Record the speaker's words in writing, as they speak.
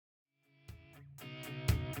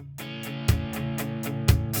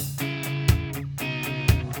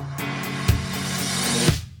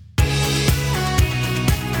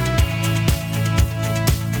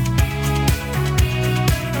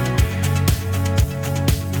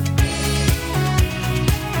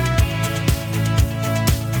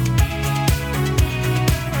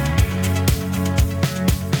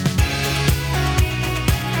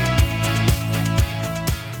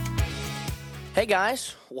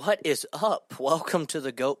guys, what is up? Welcome to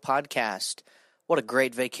the GOAT Podcast. What a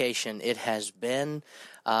great vacation it has been,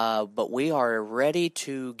 but we are ready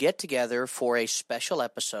to get together for a special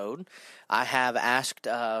episode. I have asked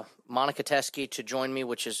Monica Teskey to join me,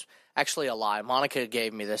 which is actually a lie. Monica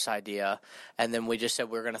gave me this idea, and then we just said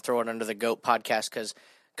we were going to throw it under the GOAT Podcast because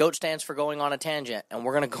GOAT stands for going on a tangent, and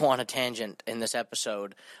we're going to go on a tangent in this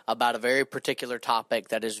episode about a very particular topic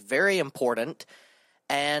that is very important.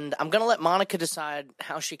 And I'm going to let Monica decide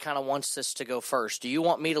how she kind of wants this to go first. Do you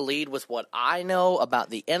want me to lead with what I know about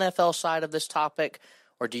the NFL side of this topic,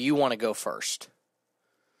 or do you want to go first?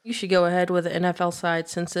 You should go ahead with the NFL side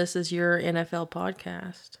since this is your NFL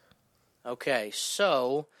podcast. Okay,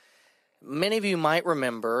 so many of you might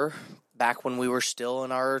remember back when we were still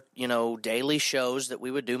in our, daily shows that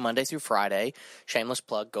we would do Monday through Friday. Shameless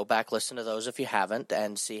plug, go back, listen to those if you haven't,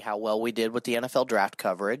 and see how well we did with the NFL draft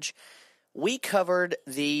coverage. We covered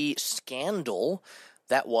the scandal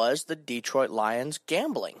that was the Detroit Lions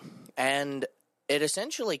gambling. And it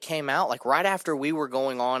essentially came out like right after we were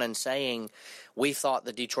going on and saying we thought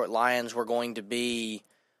the Detroit Lions were going to be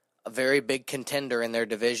a very big contender in their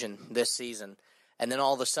division this season. And then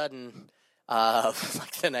all of a sudden,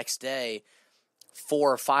 like the next day,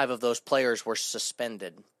 4 or 5 of those players were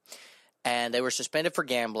suspended. And they were suspended for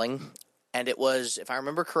gambling. And it was, if I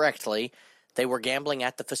remember correctly, they were gambling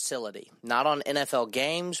at the facility, not on NFL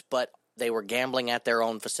games, but they were gambling at their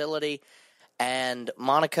own facility. And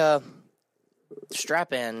Monica,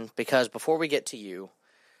 strap in, because before we get to you,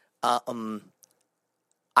 I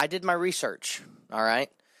did my research, all right?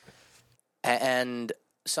 And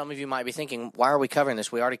some of you might be thinking, why are we covering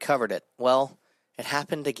this? We already covered it. Well, it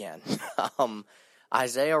happened again.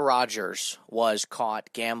 Isaiah Rodgers was caught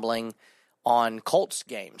gambling on Colts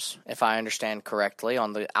games, if I understand correctly,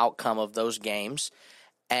 on the outcome of those games.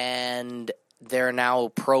 And they're now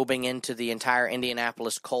probing into the entire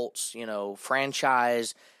Indianapolis Colts,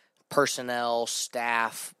 franchise, personnel,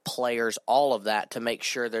 staff, players, all of that to make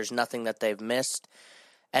sure there's nothing that they've missed.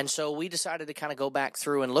 And so we decided to kind of go back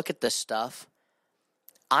through and look at this stuff.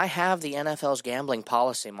 I have the NFL's gambling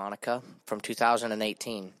policy, Monica, from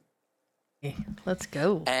 2018. Let's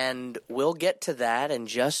go. And we'll get to that in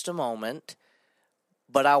just a moment.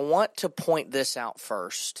 But I want to point this out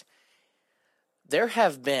first. There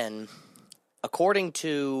have been, according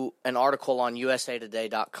to an article on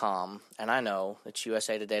usatoday.com, and I know it's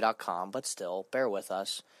usatoday.com, but still, bear with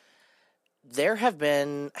us. There have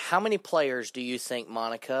been, how many players do you think,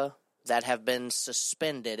 Monica, that have been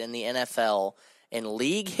suspended in the NFL in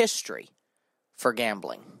league history for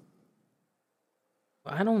gambling?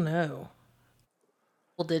 I don't know.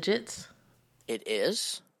 Digits? It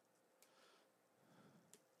is.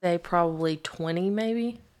 Say probably 20,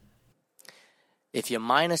 maybe? If you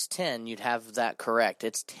minus 10, you'd have that correct.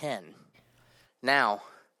 It's 10. Now,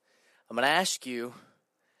 I'm going to ask you,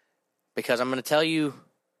 because I'm going to tell you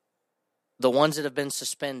the ones that have been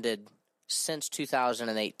suspended since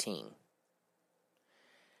 2018.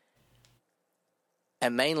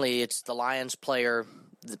 And mainly it's the Lions player,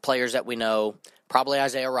 the players that we know. Probably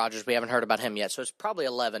Isaiah Rodgers. We haven't heard about him yet, so it's probably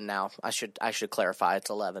 11 now. I should clarify. It's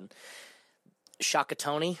 11. Shaka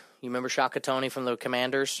Toney. You remember Shaka Toney from the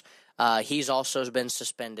Commanders? He's also been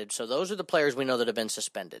suspended. So those are the players we know that have been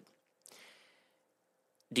suspended.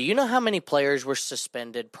 Do you know how many players were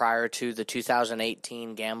suspended prior to the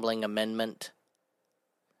 2018 gambling amendment?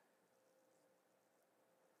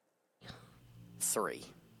 3.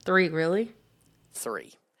 3, really?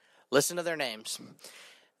 3. Listen to their names.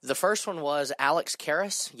 The first one was Alex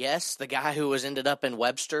Karras. Yes, the guy who ended up in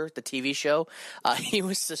Webster, the TV show. He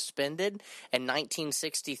was suspended in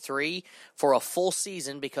 1963 for a full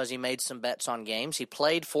season because he made some bets on games. He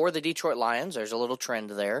played for the Detroit Lions. There's a little trend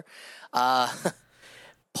there.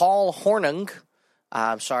 Paul Hornung.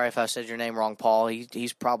 I'm sorry if I said your name wrong, Paul.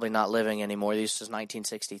 He's probably not living anymore. This is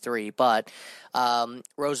 1963. But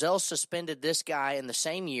Rozelle suspended this guy in the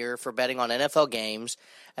same year for betting on NFL games.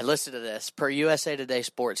 And listen to this. Per USA Today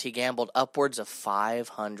Sports, he gambled upwards of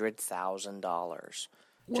 $500,000.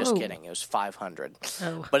 Just kidding. It was $500.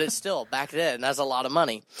 Oh. But it's still, back then, that's a lot of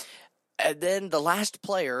money. And then the last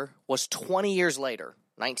player was 20 years later,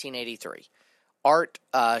 1983. Art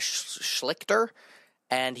Schlichter.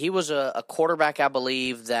 And he was a quarterback, I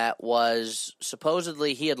believe, that was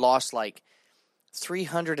supposedly he had lost like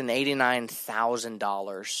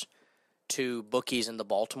 $389,000 to bookies in the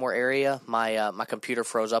Baltimore area. My computer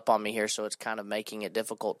froze up on me here, so it's kind of making it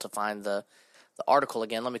difficult to find the article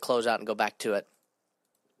again. Let me close out and go back to it.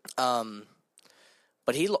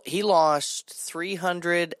 But he lost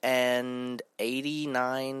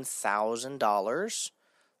 $389,000. Let's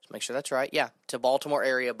make sure that's right. Yeah, to Baltimore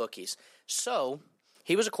area bookies. So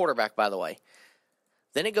He was a quarterback, by the way.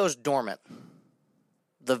 Then it goes dormant.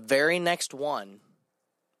 The very next one,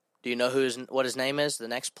 do you know what his name is? The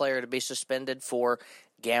next player to be suspended for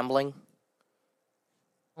gambling?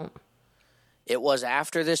 It was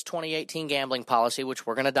after this 2018 gambling policy, which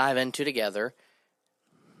we're going to dive into together.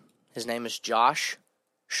 His name is Josh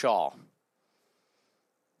Shaw.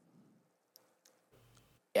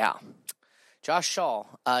 Yeah. Josh Shaw,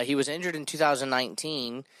 he was injured in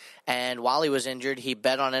 2019, and while he was injured, he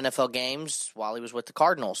bet on NFL games while he was with the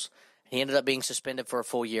Cardinals. He ended up being suspended for a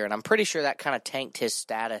full year, and I'm pretty sure that kind of tanked his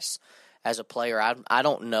status as a player. I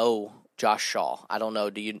don't know Josh Shaw. I don't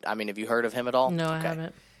know. Have you heard of him at all? No, I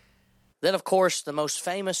haven't. Then, of course, the most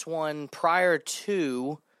famous one prior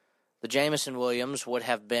to the Jameson Williams would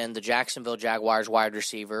have been the Jacksonville Jaguars wide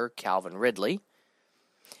receiver, Calvin Ridley.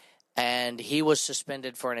 And he was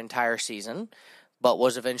suspended for an entire season, but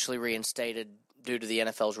was eventually reinstated due to the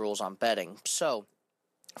NFL's rules on betting. So,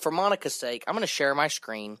 for Monica's sake, I'm going to share my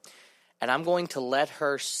screen, and I'm going to let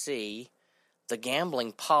her see the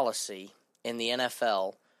gambling policy in the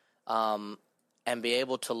NFL and be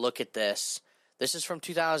able to look at this. This is from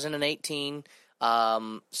 2018.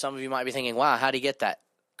 Some of you might be thinking, wow, how do you get that?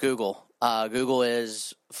 Google. Google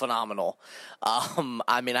is phenomenal.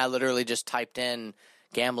 I literally just typed in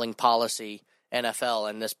gambling policy NFL,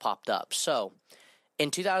 and this popped up. So,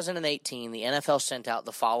 in 2018, the NFL sent out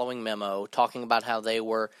the following memo talking about how they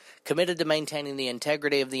were committed to maintaining the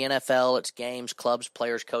integrity of the NFL, its games, clubs,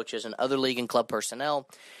 players, coaches, and other league and club personnel.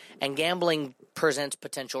 And gambling presents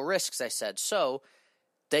potential risks, they said. So,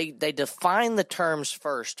 they define the terms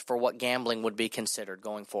first for what gambling would be considered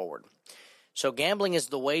going forward. So, gambling is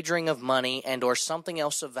the wagering of money and or something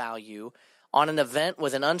else of value on an event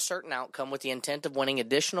with an uncertain outcome with the intent of winning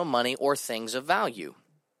additional money or things of value.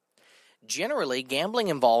 Generally, gambling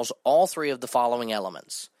involves all three of the following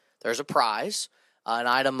elements. There's a prize, an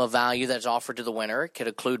item of value that is offered to the winner. It could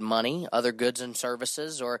include money, other goods and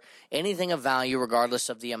services, or anything of value regardless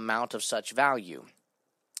of the amount of such value.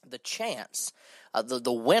 The chance,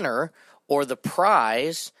 the winner or the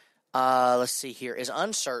prize, is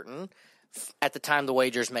uncertain at the time the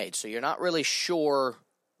wager is made. So you're not really sure,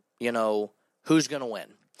 who's going to win.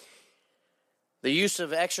 The use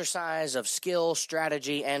of exercise of skill,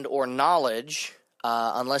 strategy, and or knowledge,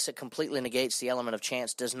 unless it completely negates the element of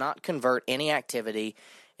chance, does not convert any activity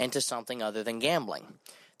into something other than gambling.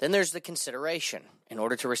 Then there's the consideration. In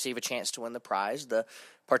order to receive a chance to win the prize, the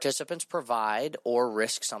participants provide or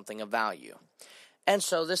risk something of value. And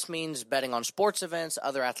so this means betting on sports events,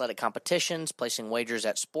 other athletic competitions, placing wagers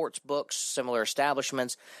at sports books, similar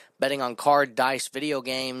establishments, betting on card, dice, video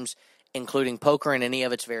games, including poker and any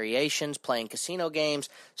of its variations, playing casino games,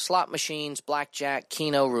 slot machines, blackjack,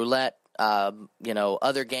 keno, roulette,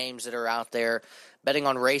 other games that are out there, betting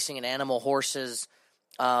on racing and animal horses,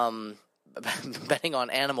 betting on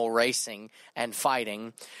animal racing and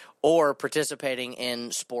fighting, or participating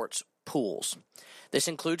in sports pools. This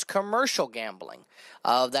includes commercial gambling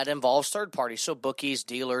that involves third parties, so bookies,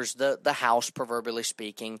 dealers, the house, proverbially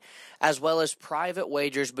speaking, as well as private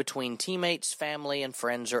wagers between teammates, family, and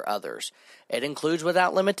friends or others. It includes,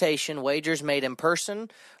 without limitation, wagers made in person,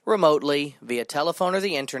 remotely, via telephone or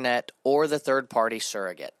the internet, or the third-party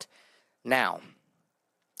surrogate. Now,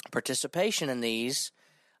 participation in these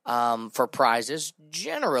for prizes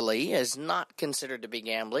generally is not considered to be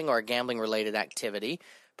gambling or a gambling-related activity,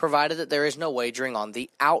 provided that there is no wagering on the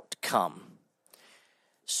outcome.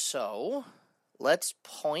 So, let's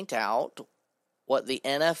point out what the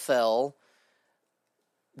NFL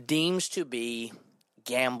deems to be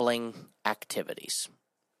gambling activities.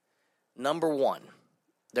 Number one,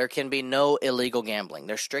 there can be no illegal gambling.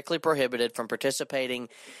 They're strictly prohibited from participating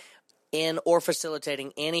in or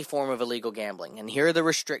facilitating any form of illegal gambling. And here are the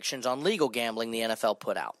restrictions on legal gambling the NFL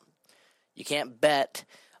put out. You can't bet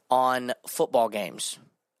on football games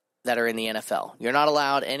that are in the NFL. You're not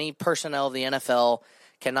allowed, any personnel of the NFL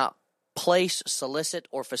cannot place, solicit,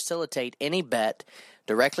 or facilitate any bet,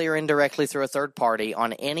 directly or indirectly through a third party,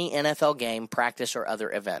 on any NFL game, practice, or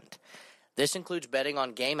other event. This includes betting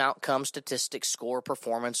on game outcome, statistics, score,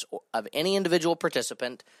 performance of any individual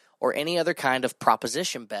participant, or any other kind of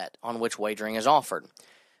proposition bet on which wagering is offered.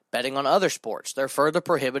 Betting on other sports. They're further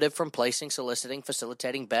prohibited from placing, soliciting,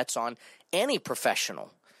 facilitating bets on any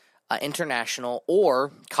professional, international,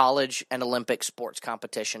 or college and Olympic sports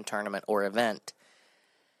competition, tournament, or event.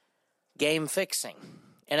 Game fixing.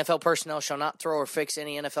 NFL personnel shall not throw or fix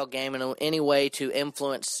any NFL game in any way to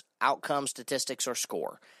influence outcome, statistics, or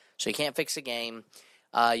score. So you can't fix a game.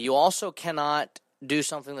 You also cannot do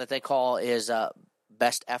something that they call is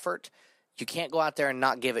best effort. You can't go out there and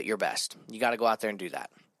not give it your best. You got to go out there and do that.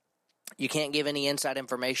 You can't give any inside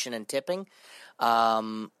information in tipping.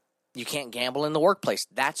 You can't gamble in the workplace.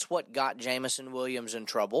 That's what got Jameson Williams in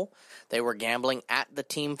trouble. They were gambling at the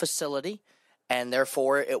team facility, and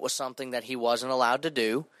therefore it was something that he wasn't allowed to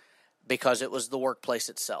do because it was the workplace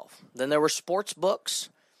itself. Then there were sports books,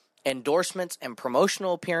 endorsements and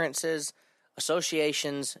promotional appearances,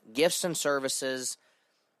 associations, gifts and services.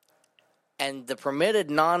 And the permitted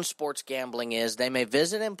non-sports gambling is they may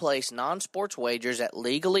visit and place non-sports wagers at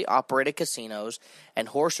legally operated casinos and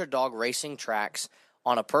horse or dog racing tracks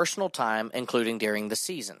on a personal time, including during the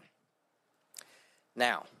season.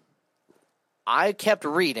 Now, I kept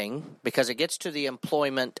reading because it gets to the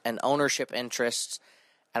employment and ownership interests,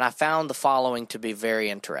 and I found the following to be very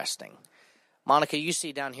interesting. Monica, you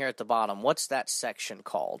see down here at the bottom, what's that section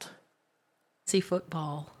called? See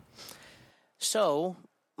football. So,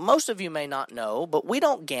 most of you may not know, but we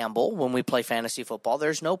don't gamble when we play fantasy football.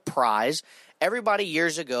 There's no prize. Everybody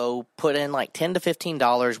years ago put in like $10 to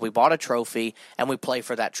 $15. We bought a trophy, and we play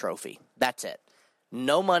for that trophy. That's it.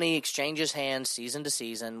 No money exchanges hands season to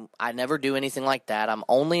season. I never do anything like that. I'm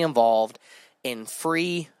only involved in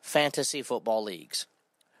free fantasy football leagues.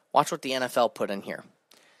 Watch what the NFL put in here.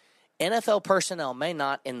 NFL personnel may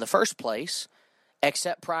not, in the first place,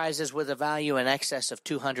 accept prizes with a value in excess of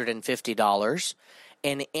 $250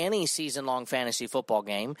 in any season-long fantasy football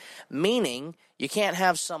game, meaning you can't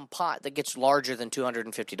have some pot that gets larger than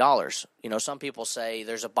 $250. You know, some people say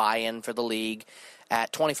there's a buy-in for the league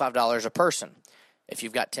at $25 a person. If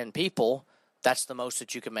you've got 10 people, that's the most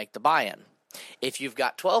that you can make the buy-in. If you've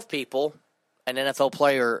got 12 people, an NFL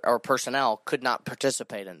player or personnel could not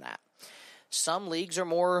participate in that. Some leagues are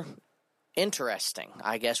more interesting,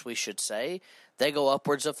 I guess we should say. They go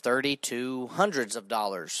upwards of 30 to hundreds of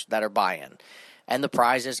dollars that are buy-in, and the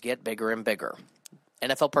prizes get bigger and bigger.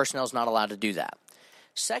 NFL personnel is not allowed to do that.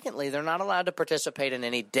 Secondly, they're not allowed to participate in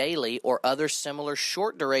any daily or other similar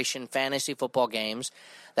short-duration fantasy football games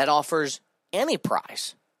that offers any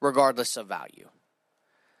prize, regardless of value.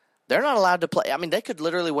 They're not allowed to play. I mean, they could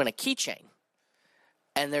literally win a keychain,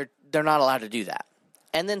 and they're not allowed to do that.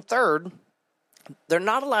 And then third, they're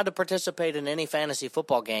not allowed to participate in any fantasy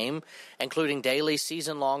football game, including daily,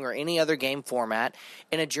 season-long, or any other game format,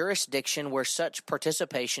 in a jurisdiction where such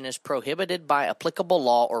participation is prohibited by applicable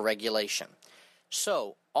law or regulation.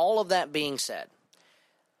 So, all of that being said,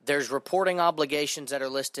 there's reporting obligations that are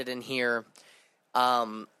listed in here.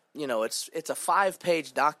 You know, it's a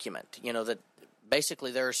 5-page document, you know, that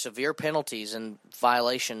basically there are severe penalties in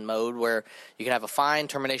violation mode where you can have a fine,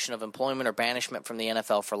 termination of employment, or banishment from the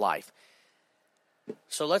NFL for life.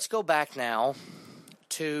 So let's go back now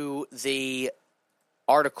to the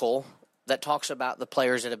article that talks about the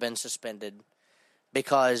players that have been suspended,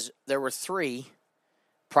 because there were 3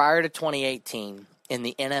 prior to 2018 in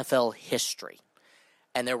the NFL history.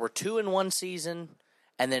 And there were 2 in one season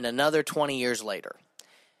and then another 20 years later.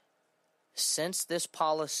 Since this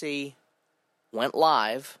policy went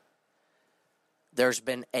live, there's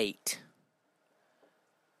been 8.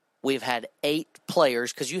 We've had 8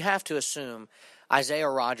 players, because you have to assume Isaiah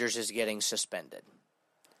Rodgers is getting suspended.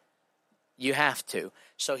 You have to.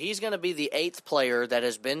 So he's going to be the 8th player that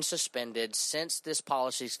has been suspended since this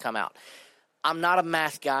policy's come out. I'm not a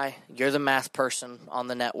math guy. You're the math person on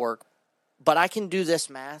the network. But I can do this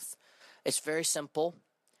math. It's very simple.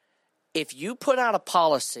 If you put out a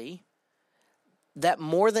policy that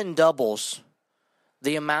more than doubles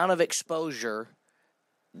the amount of exposure,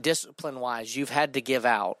 discipline-wise, you've had to give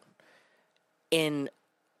out in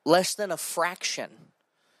less than a fraction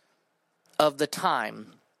of the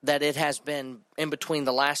time that it has been in between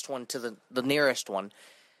the last one to the nearest one,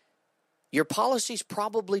 your policy's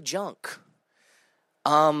probably junk.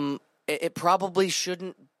 It probably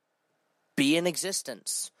shouldn't be in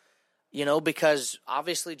existence, you know, because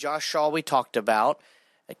obviously Josh Shaw we talked about.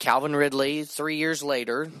 Calvin Ridley, 3 years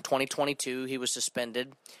later, 2022, he was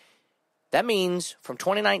suspended. That means from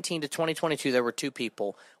 2019 to 2022, there were 2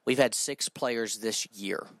 people. We've had 6 players this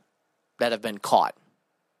year that have been caught.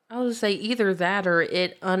 I would say either that or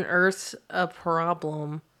it unearths a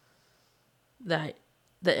problem that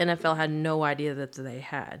the NFL had no idea that they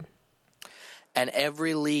had. And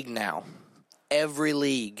every league now, every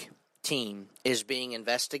league team is being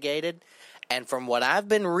investigated. And from what I've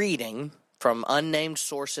been reading from unnamed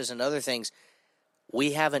sources and other things,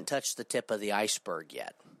 we haven't touched the tip of the iceberg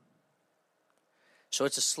yet. So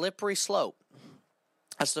it's a slippery slope.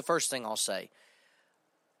 That's the first thing I'll say.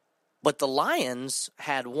 But the Lions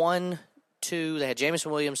had they had Jameson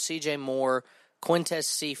Williams, C.J. Moore, Quintez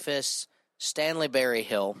Cephas, Stanley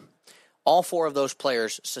Berryhill. All 4 of those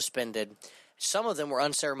players suspended. Some of them were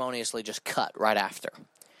unceremoniously just cut right after.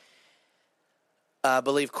 I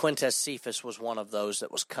believe Quintez Cephas was one of those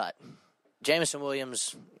that was cut. Jameson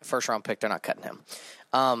Williams, first-round pick, they're not cutting him.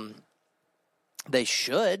 They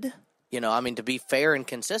should, to be fair and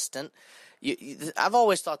consistent. I've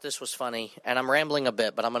always thought this was funny, and I'm rambling a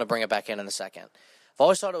bit, but I'm going to bring it back in a second. I've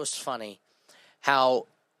always thought it was funny how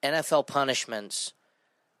NFL punishments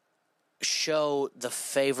show the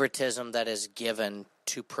favoritism that is given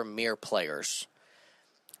to premier players.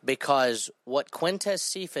 Because what Quintez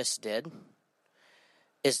Cephas did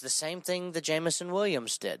is the same thing that Jameson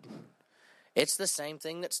Williams did. It's the same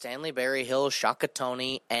thing that Stanley Berryhill, Shaka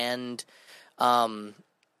Toney, and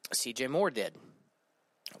C.J. Moore did.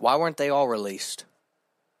 Why weren't they all released?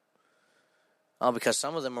 Oh, because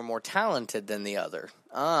some of them are more talented than the other.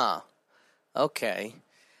 Okay.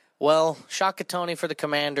 Well, Shaka Toney for the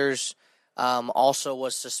Commanders also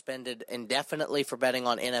was suspended indefinitely for betting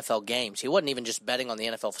on NFL games. He wasn't even just betting on the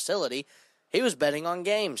NFL facility. He was betting on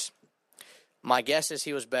games. My guess is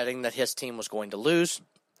he was betting that his team was going to lose.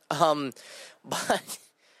 But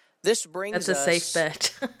this brings us... That's a safe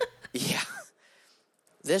bet. Yeah.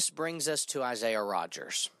 This brings us to Isaiah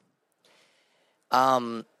Rodgers.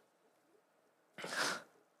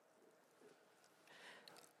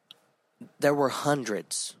 There were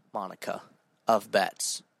hundreds, Monica, of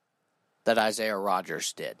bets that Isaiah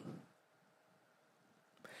Rodgers did.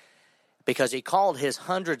 Because he called his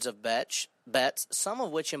hundreds of bets, some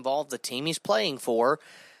of which involved the team he's playing for,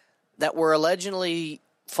 that were allegedly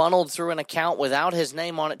funneled through an account without his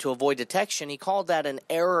name on it to avoid detection. He called that an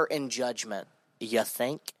error in judgment. You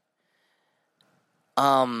think?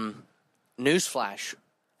 Newsflash.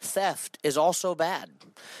 Theft is also bad,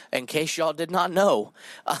 in case y'all did not know.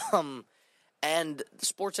 And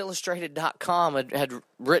SportsIllustrated.com had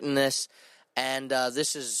written this, and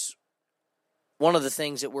this is one of the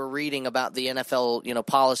things that we're reading about the NFL,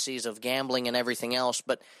 policies of gambling and everything else.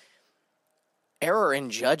 But error in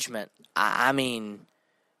judgment, I mean,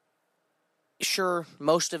 sure,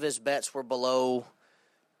 most of his bets were below,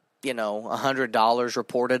 $100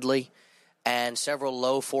 reportedly, and several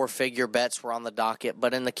low four-figure bets were on the docket.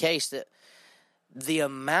 But in the case that the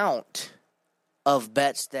amount of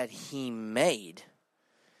bets that he made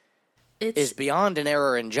is beyond an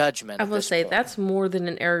error in judgment. I will say that's more than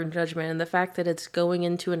an error in judgment, and the fact that it's going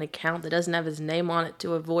into an account that doesn't have his name on it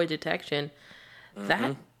to avoid detection,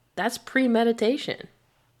 that's premeditation.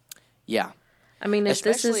 Yeah. I mean,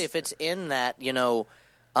 especially if it's in that,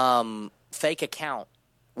 fake account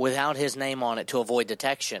without his name on it to avoid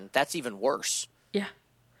detection, that's even worse. Yeah.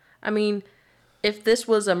 I mean, if this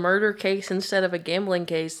was a murder case instead of a gambling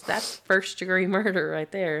case, that's first-degree murder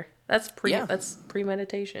right there. That's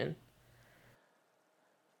premeditation.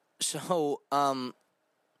 So, let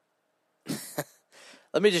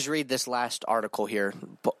me just read this last article here,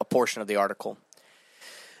 a portion of the article.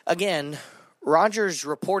 Again, Rodgers'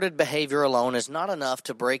 reported behavior alone is not enough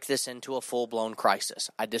to break this into a full-blown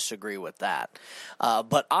crisis. I disagree with that.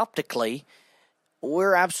 But optically,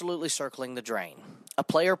 we're absolutely circling the drain. A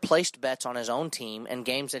player placed bets on his own team and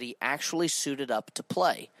games that he actually suited up to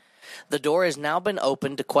play. The door has now been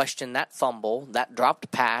opened to question that fumble, that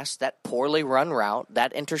dropped pass, that poorly run route,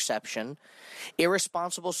 that interception.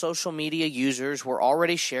 Irresponsible social media users were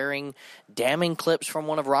already sharing damning clips from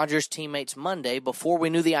one of Rodgers' teammates Monday before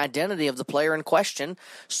we knew the identity of the player in question,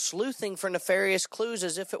 sleuthing for nefarious clues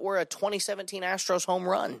as if it were a 2017 Astros home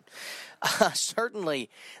run.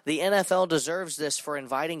 Certainly, the NFL deserves this for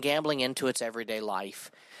inviting gambling into its everyday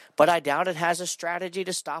life. But I doubt it has a strategy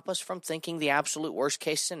to stop us from thinking the absolute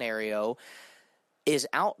worst-case scenario is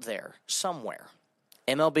out there somewhere.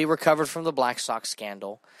 MLB recovered from the Black Sox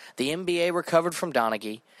scandal. The NBA recovered from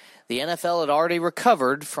Donaghy. The NFL had already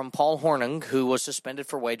recovered from Paul Hornung, who was suspended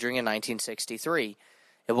for wagering in 1963.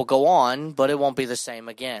 It will go on, but it won't be the same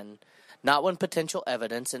again. Not when potential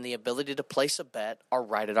evidence and the ability to place a bet are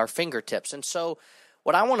right at our fingertips. And so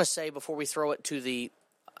what I want to say before we throw it to the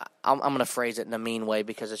I'm going to phrase it in a mean way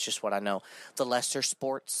because it's just what I know. The lesser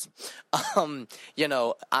sports. I'm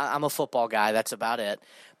a football guy. That's about it.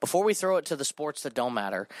 Before we throw it to the sports that don't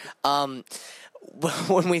matter,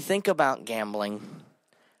 when we think about gambling,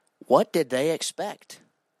 what did they expect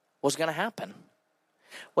was going to happen?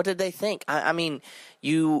 What did they think? I mean,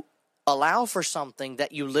 you allow for something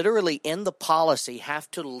that you literally in the policy have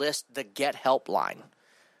to list the get help line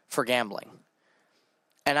for gambling.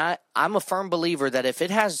 And I'm a firm believer that if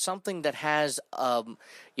it has something that has, a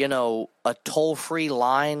toll-free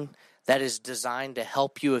line that is designed to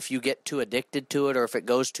help you if you get too addicted to it or if it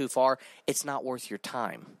goes too far, it's not worth your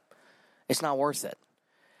time. It's not worth it.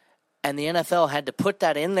 And the NFL had to put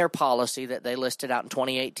that in their policy that they listed out in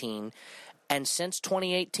 2018. And since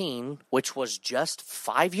 2018, which was just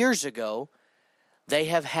 5 years ago, they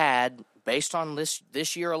have had, based on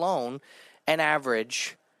this year alone, an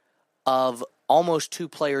average of almost 2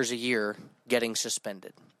 players a year getting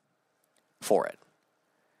suspended for it.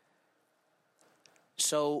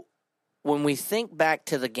 So when we think back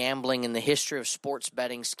to the gambling and the history of sports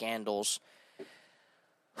betting scandals,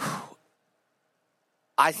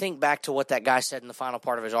 I think back to what that guy said in the final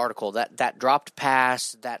part of his article, that dropped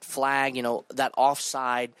pass, that flag, that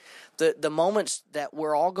offside, the moments that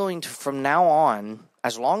we're all going to, from now on,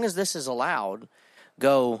 as long as this is allowed,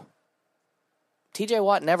 go, TJ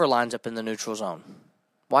Watt never lines up in the neutral zone.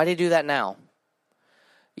 Why'd he do that now?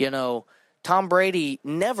 Tom Brady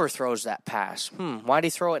never throws that pass. Why'd he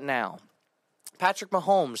throw it now? Patrick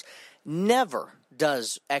Mahomes never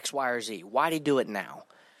does X, Y, or Z. Why'd he do it now?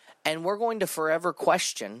 And we're going to forever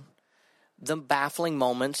question the baffling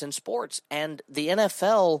moments in sports. And the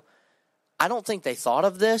NFL, I don't think they thought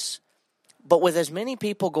of this, but with as many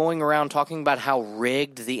people going around talking about how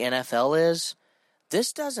rigged the NFL is,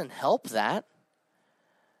 this doesn't help that.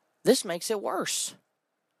 This makes it worse.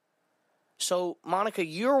 So, Monica,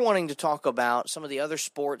 you're wanting to talk about some of the other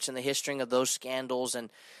sports and the history of those scandals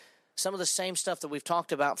and some of the same stuff that we've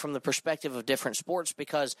talked about from the perspective of different sports,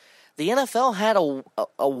 because the NFL had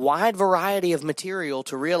a wide variety of material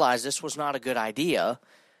to realize this was not a good idea,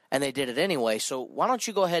 and they did it anyway. So why don't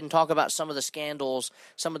you go ahead and talk about some of the scandals,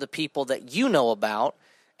 some of the people that you know about,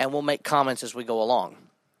 and we'll make comments as we go along.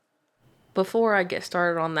 Before I get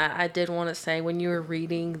started on that, I did want to say, when you were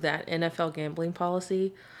reading that NFL gambling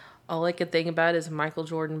policy, all I could think about is Michael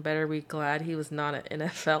Jordan better be glad he was not an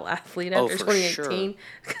NFL athlete after 2018,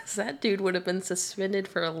 because that dude would have been suspended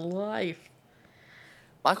for life.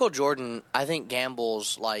 Michael Jordan, I think,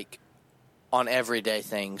 gambles on everyday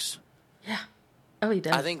things. Yeah. Oh, he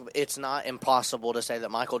does. I think it's not impossible to say that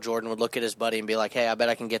Michael Jordan would look at his buddy and be like, hey, I bet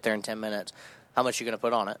I can get there in 10 minutes. How much are you going to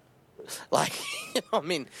put on it?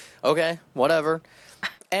 Okay, whatever.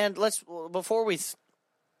 And before we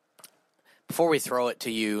throw it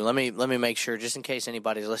to you, let me make sure, just in case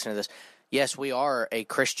anybody's listening to this. Yes, we are a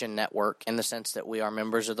Christian network in the sense that we are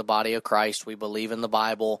members of the body of Christ. We believe in the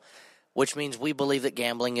Bible, which means we believe that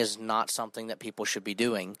gambling is not something that people should be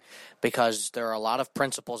doing, because there are a lot of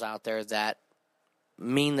principles out there that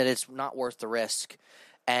mean that it's not worth the risk.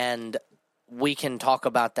 And we can talk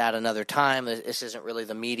about that another time. This isn't really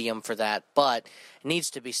the medium for that, but it needs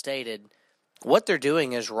to be stated. What they're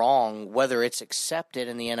doing is wrong, whether it's accepted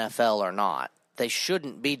in the NFL or not. They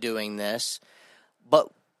shouldn't be doing this,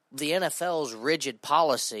 but the NFL's rigid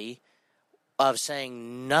policy of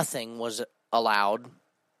saying nothing was allowed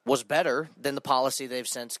was better than the policy they've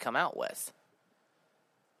since come out with.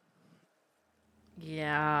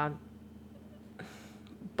 Yeah,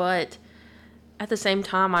 but at the same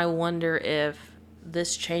time, I wonder if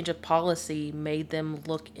this change of policy made them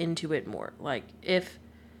look into it more.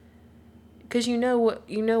 Because you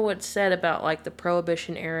know what's said about the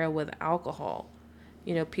Prohibition era with alcohol.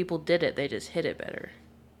 People did it; they just hid it better.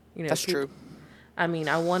 That's true. I mean,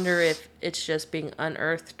 I wonder if it's just being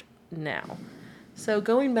unearthed now. So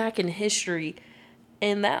going back in history,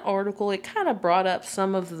 in that article, it kind of brought up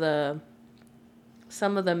some of the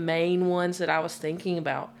main ones that I was thinking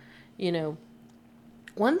about.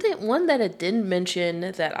 One that it didn't mention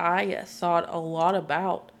that I thought a lot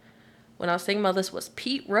about when I was thinking about this was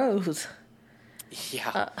Pete Rose.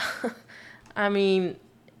 Yeah. I mean,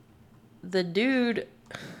 the dude,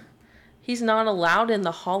 he's not allowed in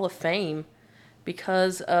the Hall of Fame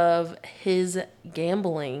because of his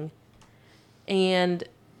gambling. And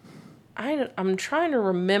I'm trying to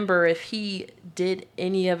remember if he did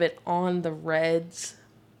any of it on the Reds.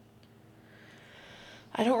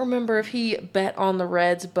 I don't remember if he bet on the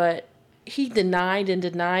Reds, but he denied and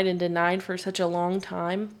denied and denied for such a long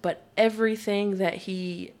time. But everything that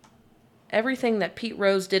Pete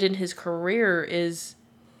Rose did in his career is,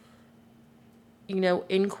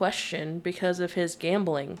 in question because of his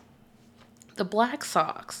gambling. The Black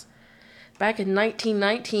Sox, back in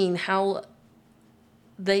 1919, how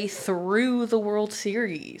they threw the World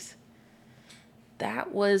Series.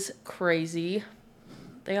 That was crazy.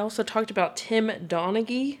 They also talked about Tim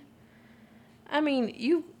Donaghy. I mean,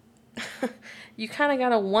 you kind of got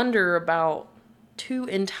to wonder about 2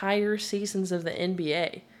 entire seasons of the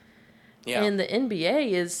NBA. Yeah. And the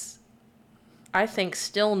NBA is, I think,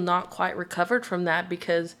 still not quite recovered from that,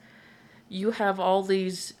 because you have all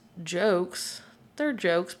these jokes. They're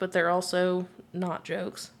jokes, but they're also not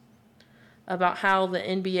jokes, about how the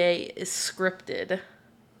NBA is scripted.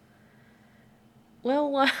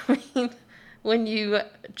 Well, I mean, when you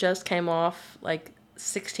just came off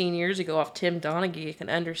 16 years ago off Tim Donaghy, you can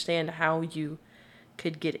understand how you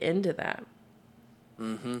could get into that.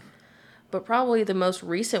 Mm-hmm. But probably the most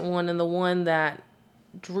recent one and the one that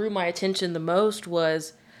drew my attention the most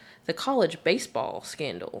was the college baseball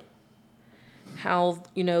scandal. How,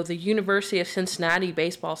 the University of Cincinnati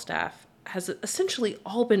baseball staff has essentially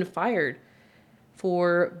all been fired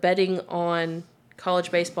for betting on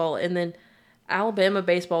college baseball. And then Alabama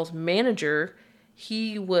baseball's manager,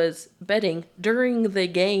 he was betting during the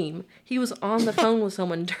game. He was on the phone with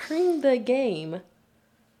someone during the game.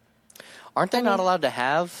 Aren't they not allowed to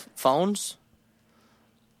have phones?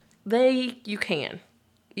 You can.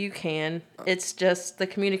 It's just the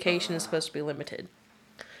communication is supposed to be limited.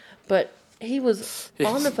 But he was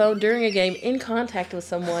on the phone during a game in contact with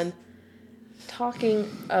someone talking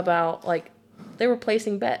about, they were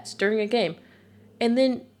placing bets during a game. And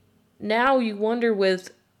then now you wonder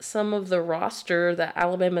with some of the roster that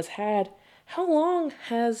Alabama's had, how long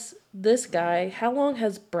has Brad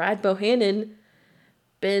Bohannon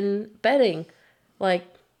been betting?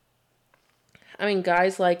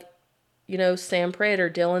 Guys like, Sam Prater,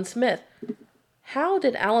 Dylan Smith. How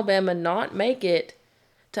did Alabama not make it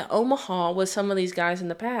to Omaha with some of these guys in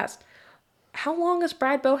the past? How long has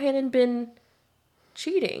Brad Bohannon been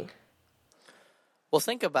cheating? Well,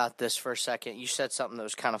 think about this for a second. You said something that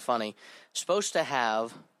was kind of funny. Supposed to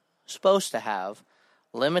have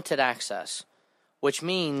limited access, which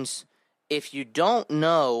means if you don't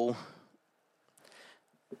know,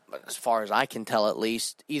 as far as I can tell at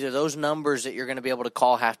least, either those numbers that you're going to be able to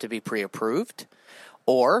call have to be pre-approved,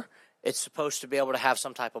 or it's supposed to be able to have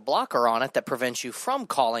some type of blocker on it that prevents you from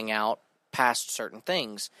calling out past certain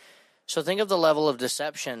things. So think of the level of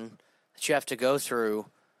deception that you have to go through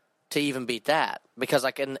to even beat that. Because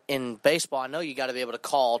in baseball, I know you got to be able to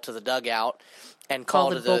call to the dugout and call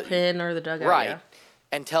the to bullpen or the dugout, right, yeah.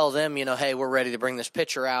 And tell them, hey, we're ready to bring this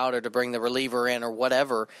pitcher out or to bring the reliever in or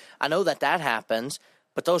whatever. I know that happens,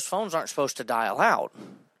 but those phones aren't supposed to dial out.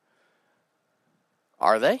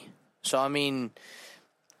 Are they? So,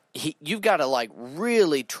 you've got to,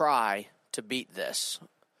 really try to beat this.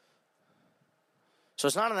 So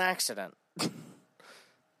it's not an accident.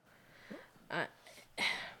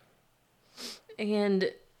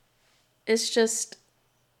 And it's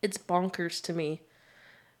bonkers to me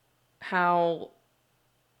how,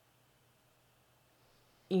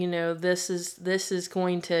 this is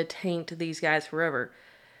going to taint these guys forever.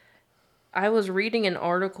 I was reading an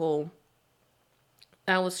article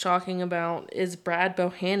that was talking about, is Brad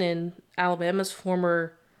Bohannon, Alabama's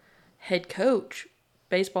former head coach,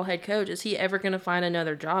 baseball head coach, is he ever going to find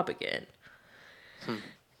another job again?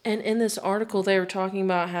 And in this article, they were talking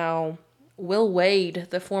about how Will Wade,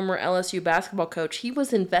 the former LSU basketball coach, he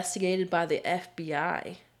was investigated by the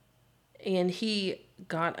FBI, and he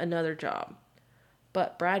got another job.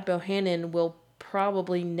 But Brad Bohannon will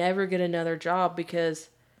probably never get another job because,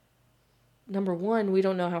 number one, we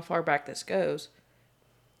don't know how far back this goes.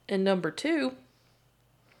 And number two,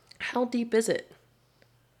 how deep is it?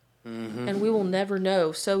 Mm-hmm. And we will never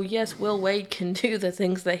know. So yes, Will Wade can do the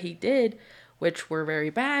things that he did, which were very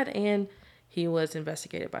bad, and he was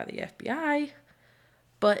investigated by the FBI,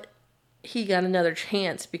 but he got another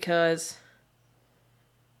chance because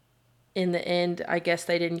in the end, I guess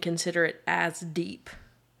they didn't consider it as deep.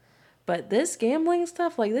 But this gambling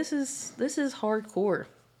stuff, this is hardcore.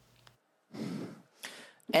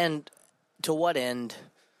 And to what end?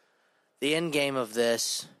 The end game of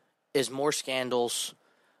this is more scandals,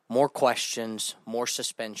 more questions, more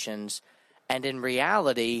suspensions, and in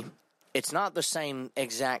reality, it's not the same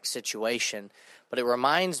exact situation, but it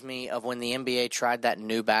reminds me of when the NBA tried that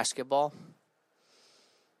new basketball,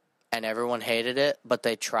 and everyone hated it, but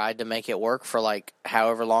they tried to make it work for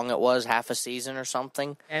however long it was, half a season or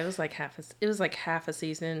something. Yeah, it was half a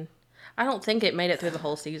season. I don't think it made it through the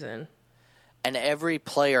whole season. And every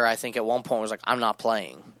player, I think, at one point was like, I'm not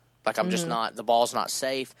playing. I'm just not, the ball's not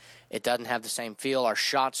safe. It doesn't have the same feel. Our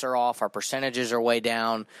shots are off. Our percentages are way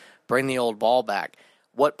down. Bring the old ball back.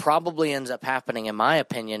 What probably ends up happening, in my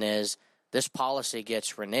opinion, is this policy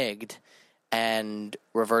gets reneged and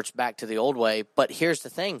reverts back to the old way. But here's the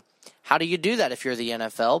thing. How do you do that if you're the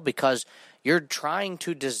NFL? Because you're trying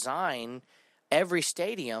to design every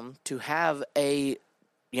stadium to have a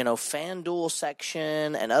FanDuel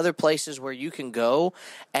section and other places where you can go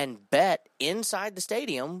and bet inside the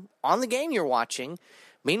stadium on the game you're watching.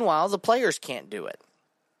 Meanwhile, the players can't do it.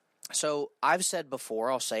 So I've said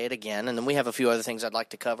before, I'll say it again, and then we have a few other things I'd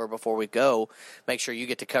like to cover before we go. Make sure you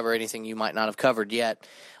get to cover anything you might not have covered yet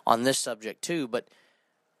on this subject too. But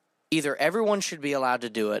either everyone should be allowed to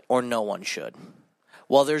do it or no one should.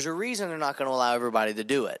 Well, there's a reason they're not going to allow everybody to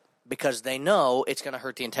do it, because they know it's going to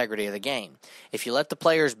hurt the integrity of the game. If you let the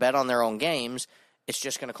players bet on their own games, it's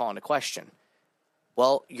just going to call into question.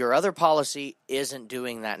 Well, your other policy isn't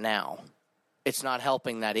doing that now. It's not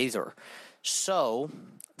helping that either. So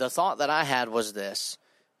the thought that I had was this,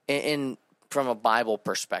 from a Bible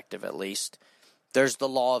perspective at least, there's the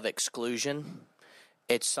law of exclusion.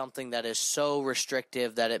 It's something that is so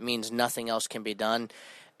restrictive that it means nothing else can be done.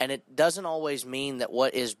 And it doesn't always mean that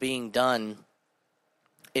what is being done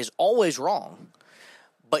is always wrong,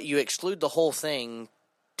 but you exclude the whole thing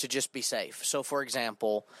to just be safe. So, for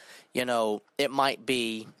example, it might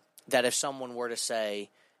be that if someone were to say,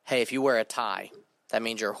 hey, if you wear a tie, that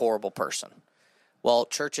means you're a horrible person. Well,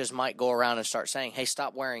 churches might go around and start saying, hey,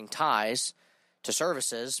 stop wearing ties to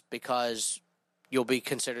services because you'll be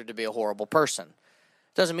considered to be a horrible person.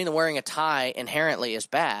 Doesn't mean that wearing a tie inherently is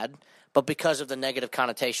bad, but because of the negative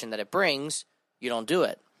connotation that it brings, you don't do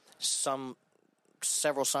it.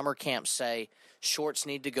 Several summer camps say shorts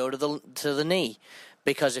need to go to the knee,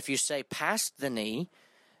 because if you say past the knee,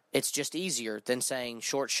 it's just easier than saying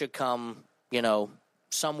shorts should come,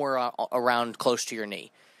 somewhere around close to your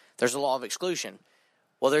knee. There's a law of exclusion.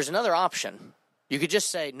 Well, there's another option. You could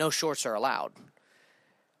just say no shorts are allowed.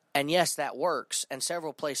 And yes, that works, and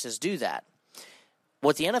several places do that.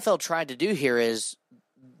 What the NFL tried to do here is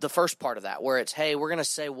the first part of that, where it's, hey, we're going to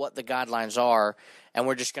say what the guidelines are, and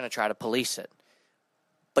we're just going to try to police it.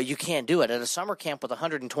 But you can't do it. At a summer camp with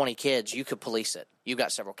 120 kids, you could police it. You've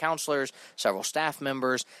got several counselors, several staff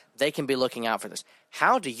members. They can be looking out for this.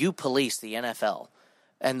 How do you police the NFL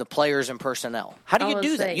and the players and personnel? How do you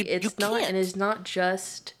do that? You can't. And it's not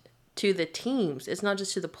just to the teams. It's not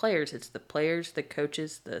just to the players. It's the players, the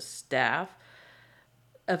coaches, the staff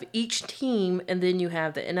of each team, and then you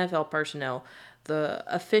have the NFL personnel, the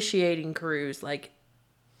officiating crews. Like,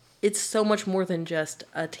 it's so much more than just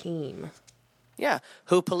a team. Yeah.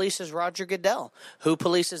 Who polices Roger Goodell? Who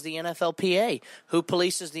polices the NFLPA? Who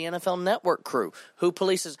polices the NFL Network crew? Who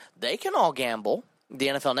polices? They can all gamble. The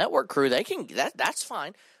NFL Network crew, they can. That's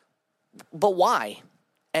fine. But why?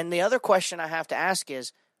 And the other question I have to ask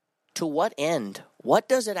is, to what end? What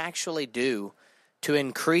does it actually do to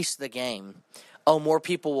increase the game? Oh, more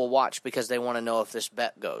people will watch because they want to know if this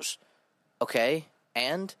bet goes. Okay?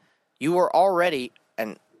 And you were already,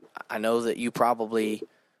 and I know that you probably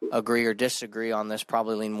agree or disagree on this,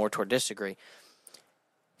 probably lean more toward disagree.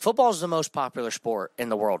 Football is the most popular sport in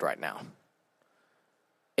the world right now.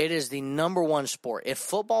 It is the number one sport. If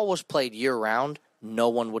football was played year-round, no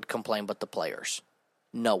one would complain but the players.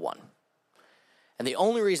 No one. And the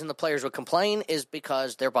only reason the players would complain is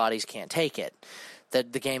because their bodies can't take it.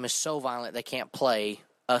 That the game is so violent they can't play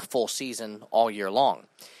a full season all year long.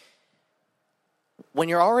 When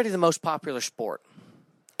you're already the most popular sport,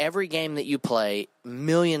 every game that you play,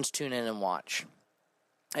 millions tune in and watch.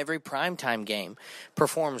 Every primetime game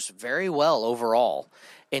performs very well overall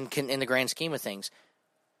in the grand scheme of things.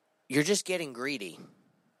 You're just getting greedy.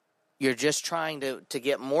 You're just trying to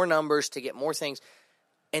get more numbers, to get more things.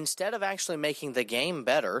 Instead of actually making the game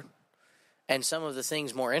better and some of the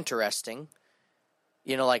things more interesting,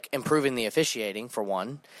 like improving the officiating, for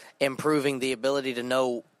one, improving the ability to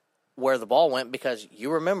know where the ball went, because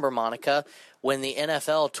you remember, Monica, when the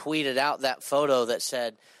NFL tweeted out that photo that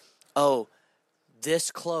said, oh, this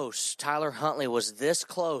close, Tyler Huntley was this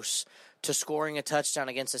close to scoring a touchdown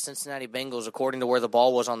against the Cincinnati Bengals according to where the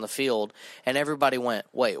ball was on the field, and everybody went,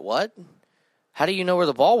 wait, what? How do you know where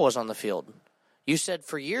the ball was on the field? You said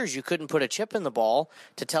for years you couldn't put a chip in the ball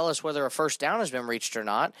to tell us whether a first down has been reached or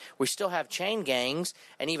not. We still have chain gangs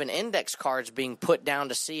and even index cards being put down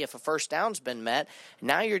to see if a first down's been met.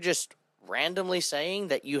 Now you're just randomly saying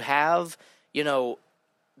that you have,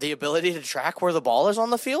 the ability to track where the ball is on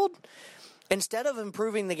the field? Instead of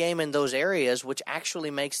improving the game in those areas, which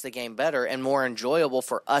actually makes the game better and more enjoyable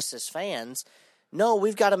for us as fans, no,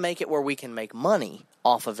 we've got to make it where we can make money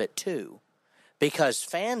off of it too. Because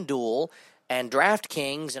FanDuel and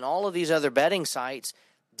DraftKings and all of these other betting sites,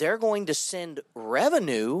 they're going to send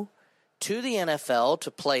revenue to the NFL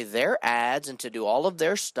to play their ads and to do all of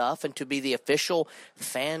their stuff and to be the official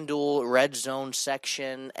FanDuel Red Zone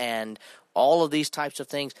section and all of these types of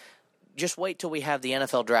things. Just wait till we have the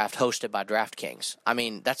NFL draft hosted by DraftKings. I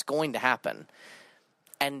mean, that's going to happen.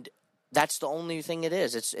 And that's the only thing it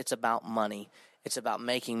is. It's about money. It's about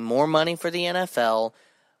making more money for the NFL.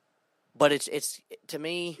 But it's to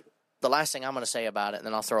me, the last thing I'm going to say about it, and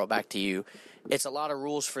then I'll throw it back to you, it's a lot of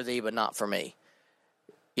rules for thee, but not for me.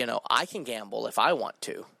 I can gamble if I want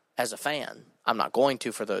to as a fan. I'm not going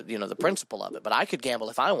to for the principle of it, but I could gamble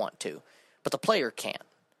if I want to. But the player can't.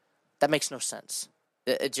 That makes no sense.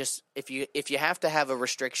 It just, if you have to have a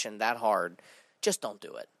restriction that hard, just don't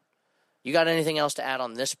do it. You got anything else to add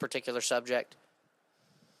on this particular subject?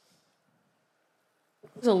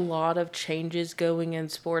 There's a lot of changes going in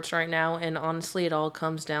sports right now, and honestly, it all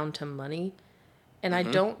comes down to money. And I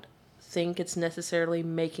don't think it's necessarily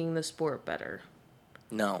making the sport better.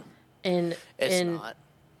 No, And it's in not.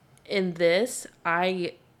 in this,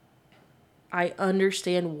 I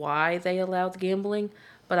understand why they allowed gambling,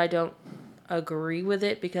 but I don't agree with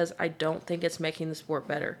it because I don't think it's making the sport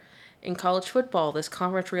better. In college football, this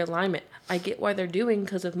conference realignment, I get why they're doing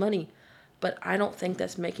because of money, but I don't think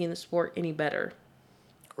that's making the sport any better.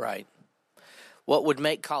 Right. What would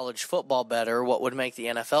make college football better, what would make the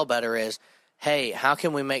NFL better is, hey, how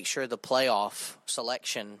can we make sure the playoff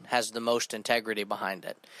selection has the most integrity behind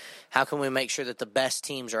it? How can we make sure that the best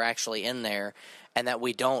teams are actually in there and that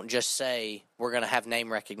we don't just say we're going to have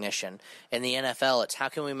name recognition? In the NFL, it's how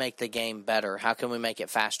can we make the game better? How can we make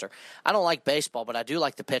it faster? I don't like baseball, but I do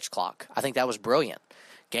like the pitch clock. I think that was brilliant.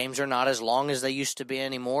 Games are not as long as they used to be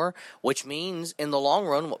anymore, which means in the long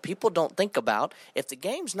run, what people don't think about, if the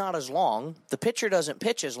game's not as long, the pitcher doesn't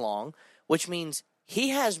pitch as long, which means he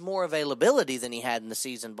has more availability than he had in the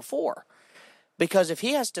season before. Because if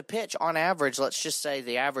he has to pitch on average, let's just say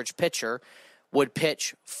the average pitcher would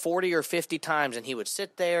pitch 40 or 50 times and he would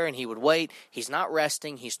sit there and he would wait. He's not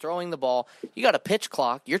resting. He's throwing the ball. You got a pitch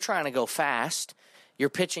clock. You're trying to go fast. You're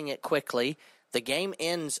pitching it quickly. The game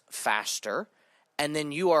ends faster. And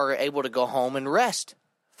then you are able to go home and rest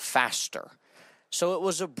faster. So it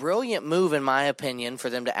was a brilliant move, in my opinion, for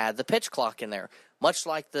them to add the pitch clock in there, much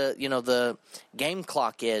like the game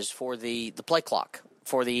clock is for the play clock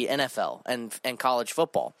for the NFL and college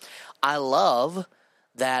football. I love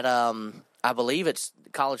that. I believe it's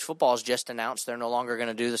college football has just announced they're no longer going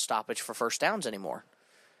to do the stoppage for first downs anymore.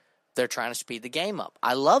 They're trying to speed the game up.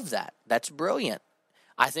 I love that. That's brilliant.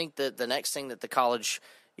 I think that the next thing that the college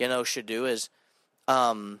should do is.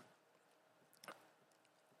 I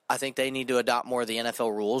think they need to adopt more of the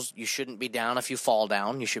NFL rules. You shouldn't be down if you fall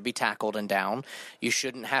down. You should be tackled and down. You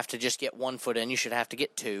shouldn't have to just get 1 foot in. You should have to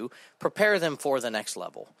get 2. Prepare them for the next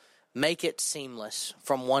level. Make it seamless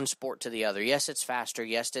from one sport to the other. Yes, it's faster.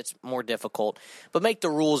 Yes, it's more difficult. But make the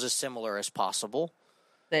rules as similar as possible.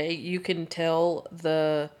 You can tell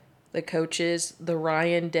the coaches, the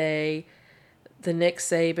Ryan Day, the Nick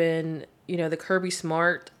Saban, the Kirby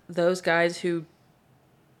Smart, those guys who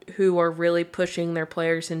are really pushing their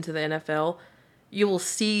players into the NFL, you will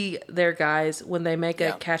see their guys when they make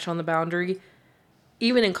a catch on the boundary.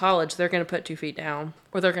 Even in college, they're going to put 2 feet down,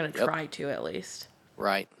 or they're going to try to at least.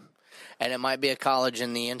 Right. And it might be a college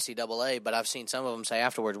in the NCAA, but I've seen some of them say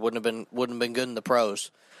afterwards wouldn't have been good in the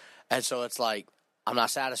pros. And so it's like, I'm not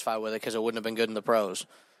satisfied with it because it wouldn't have been good in the pros.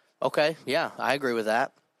 Okay, yeah, I agree with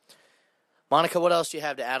that. Monica, what else do you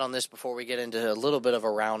have to add on this before we get into a little bit of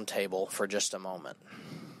a round table for just a moment?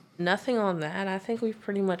 Nothing on that. I think we've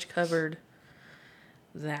pretty much covered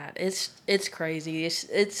that. It's crazy.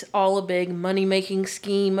 It's all a big money-making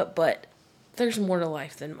scheme, but there's more to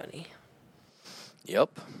life than money.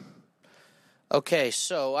 Yep. Okay,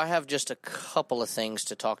 so I have just a couple of things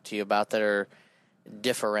to talk to you about that are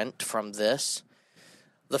different from this.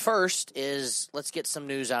 The first is, let's get some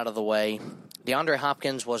news out of the way. DeAndre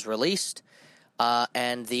Hopkins was released,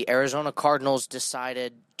 and the Arizona Cardinals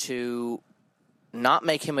decided to not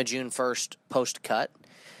make him a June 1st post-cut,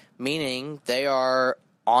 meaning they are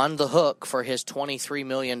on the hook for his $23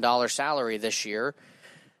 million salary this year.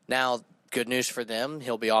 Now, good news for them,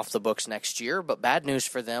 he'll be off the books next year, but bad news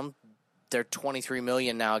for them, they're $23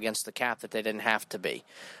 million now against the cap that they didn't have to be.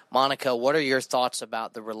 Monica, what are your thoughts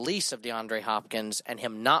about the release of DeAndre Hopkins and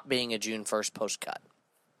him not being a June 1st post-cut?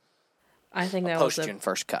 I think that post-June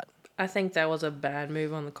 1st cut. I think that was a bad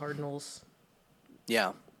move on the Cardinals.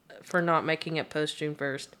 Yeah. For not making it post June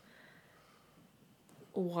 1st.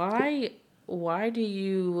 Why do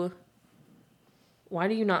you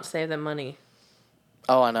not save that money?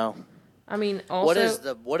 Oh, I know. I mean, also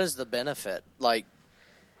what is the benefit? Like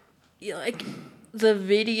the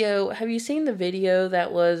video, have you seen the video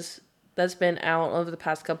that's been out over the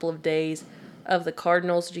past couple of days of the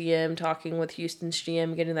Cardinals GM talking with Houston's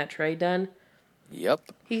GM getting that trade done? Yep.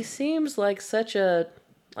 He seems like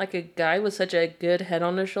a guy with such a good head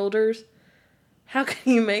on his shoulders. How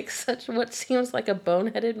can you make such what seems like a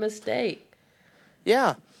boneheaded mistake?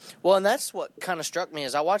 Yeah. Well, and that's what kind of struck me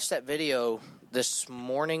as I watched that video this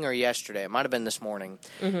morning or yesterday. It might have been this morning.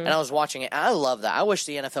 Mm-hmm. And I was watching it. And I love that. I wish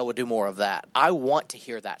the NFL would do more of that. I want to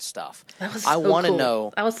hear that stuff. That was I want to cool.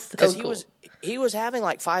 know. That was so Because cool. he was having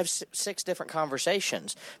like 5, 6 different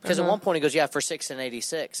conversations. Because at one point he goes, yeah, for 6 and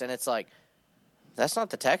 86. And it's like, that's not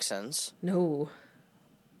the Texans. No.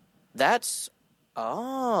 That's,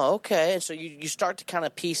 okay. And so you start to kind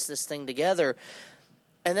of piece this thing together.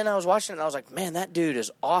 And then I was watching it and I was like, man, that dude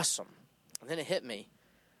is awesome. And then it hit me.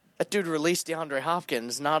 That dude released DeAndre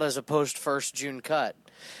Hopkins, not as a post-1st June cut.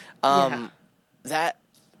 That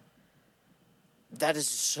is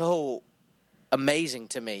so amazing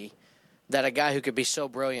to me that a guy who could be so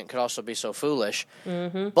brilliant could also be so foolish.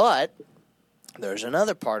 Mm-hmm. But there's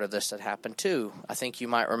another part of this that happened too. I think you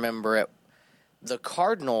might remember it. The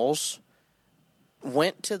Cardinals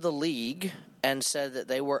went to the league and said that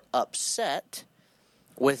they were upset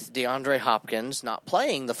with DeAndre Hopkins not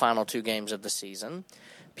playing the final 2 games of the season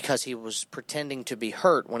because he was pretending to be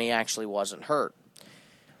hurt when he actually wasn't hurt.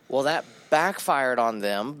 Well, that backfired on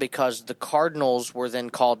them because the Cardinals were then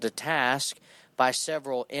called to task by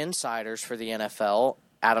several insiders for the NFL,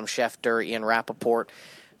 Adam Schefter, Ian Rappaport,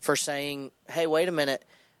 for saying, hey, wait a minute,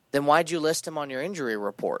 then why'd you list him on your injury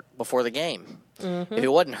report before the game? Mm-hmm. If he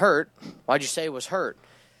wasn't hurt, why'd you say he was hurt?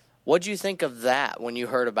 What'd you think of that when you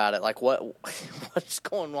heard about it? Like, what's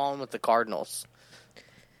going on with the Cardinals?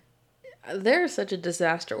 They're such a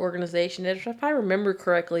disaster organization. If I remember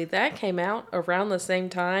correctly, that came out around the same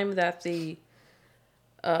time that the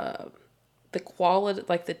quality,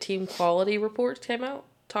 like the team quality reports came out,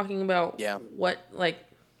 talking about what, like,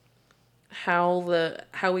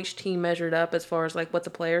 how each team measured up as far as like what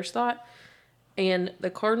the players thought, and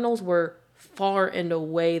the Cardinals were far and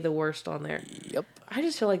away the worst on there. Yep. I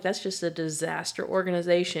just feel like that's just a disaster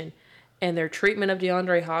organization, and their treatment of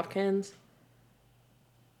DeAndre Hopkins,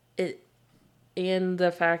 and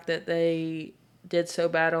the fact that they did so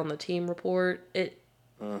bad on the team report, it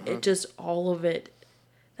just, all of it,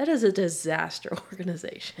 that is a disaster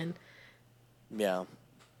organization. Yeah.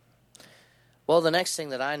 Well, the next thing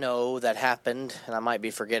that I know that happened, and I might be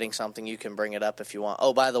forgetting something, you can bring it up if you want.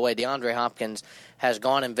 Oh, by the way, DeAndre Hopkins has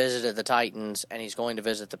gone and visited the Titans, and he's going to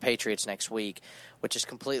visit the Patriots next week, which is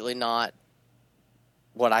completely not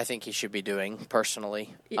what I think he should be doing,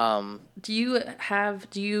 personally. Do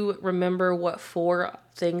you remember what 4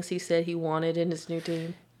 things he said he wanted in his new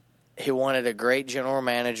team? He wanted a great general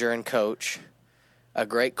manager and coach, a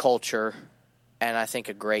great culture, and I think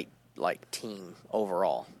a great, team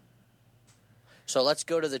overall. So let's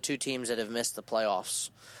go to the 2 teams that have missed the playoffs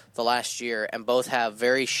the last year and both have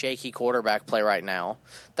very shaky quarterback play right now.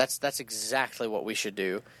 That's exactly what we should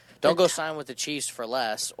do. Don't go sign with the Chiefs for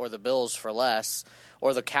less, or the Bills for less,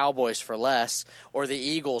 or the Cowboys for less, or the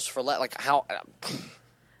Eagles for less.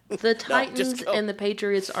 The Titans and the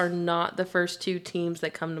Patriots are not the first 2 teams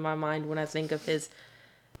that come to my mind when I think of his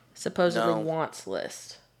supposedly wants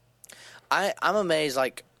list. I'm amazed,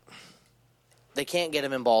 they can't get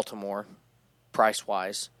him in Baltimore,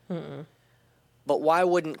 price-wise. Mm-mm. But why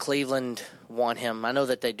wouldn't Cleveland want him? I know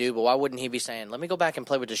that they do, but why wouldn't he be saying, let me go back and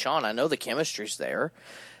play with Deshaun? I know the chemistry's there,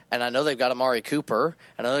 and I know they've got Amari Cooper.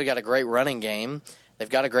 I know they've got a great running game. They've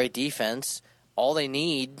got a great defense. All they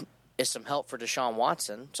need is some help for Deshaun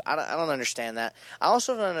Watson. So I don't understand that. I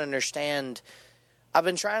also don't understand. I've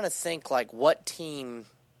been trying to think, what team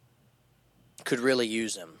could really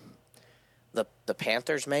use him? The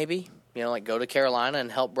Panthers, maybe? Go to Carolina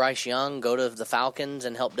and help Bryce Young. Go to the Falcons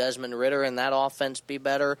and help Desmond Ridder and that offense be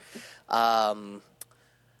better. But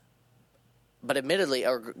admittedly,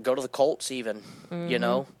 or go to the Colts even,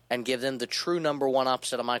 and give them the true number 1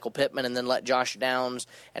 opposite of Michael Pittman, and then let Josh Downs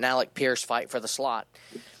and Alec Pierce fight for the slot.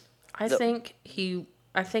 I think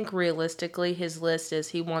realistically his list is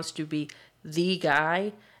he wants to be the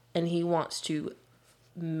guy, and he wants to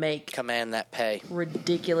command that pay.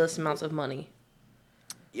 Ridiculous amounts of money.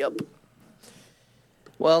 Yep.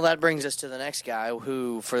 Well, that brings us to the next guy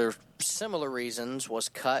who, for similar reasons, was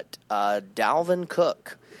cut, Dalvin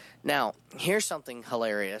Cook. Now, here's something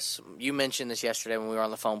hilarious. You mentioned this yesterday when we were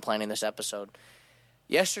on the phone planning this episode.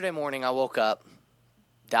 Yesterday morning, I woke up.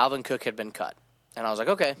 Dalvin Cook had been cut. And I was like,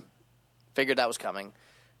 okay, figured that was coming.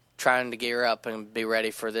 Trying to gear up and be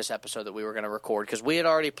ready for this episode that we were going to record. Because we had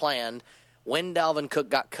already planned when Dalvin Cook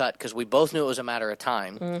got cut, because we both knew it was a matter of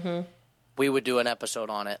time. Mm-hmm. We would do an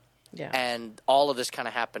episode on it. Yeah. And all of this kind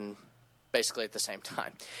of happened basically at the same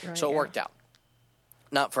time. Right, so it worked out.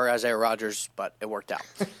 Not for Isaiah Rodgers, but it worked out.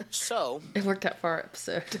 So it worked out for our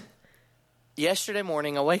episode. Yesterday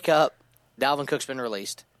morning, I wake up. Dalvin Cook's been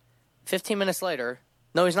released. 15 minutes later,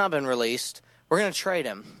 no, he's not been released. We're going to trade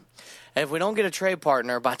him. And if we don't get a trade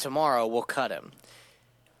partner by tomorrow, we'll cut him.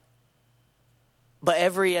 But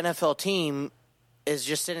every NFL team is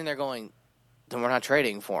just sitting there going, then we're not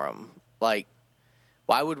trading for him.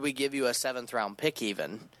 Why would we give you a 7th-round pick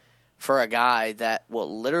even for a guy that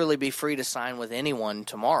will literally be free to sign with anyone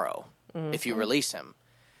tomorrow if you release him?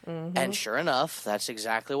 Mm-hmm. And sure enough, that's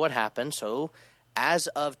exactly what happened. So as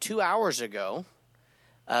of 2 hours ago,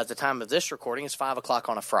 at the time of this recording, it's 5 o'clock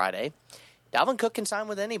on a Friday, Dalvin Cook can sign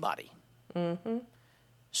with anybody. Mm-hmm.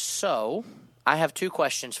 So, I have two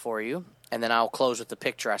questions for you, and then I'll close with the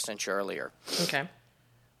picture I sent you earlier. Okay.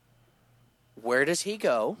 Where does he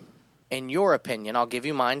go? In your opinion, I'll give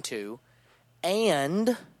you mine too.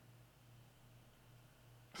 And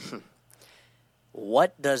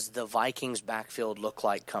what does the Vikings backfield look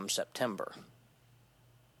like come September?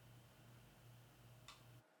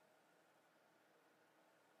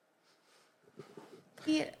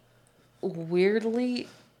 Yeah, weirdly,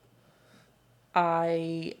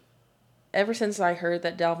 ever since I heard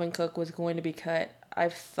that Dalvin Cook was going to be cut,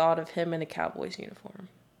 I've thought of him in a Cowboys uniform.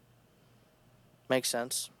 Makes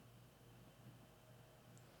sense.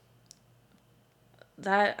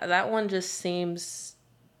 That one just seems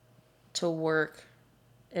to work,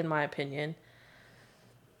 in my opinion.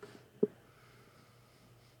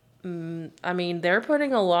 I mean, they're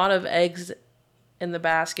putting a lot of eggs in the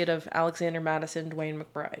basket of Alexander Mattison, Dwayne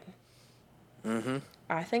McBride. Mm-hmm.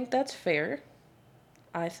 I think that's fair.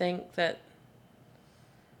 I think that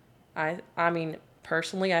I mean,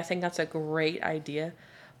 personally, I think that's a great idea,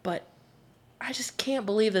 but I just can't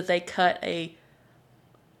believe that they cut a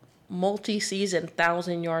multi-season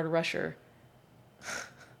 1,000-yard rusher.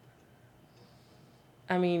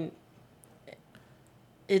 I mean,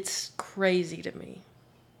 it's crazy to me.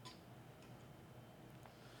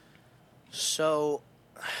 So,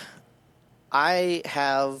 I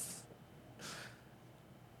have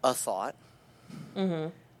a thought. Mm-hmm.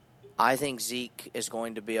 I think Zeke is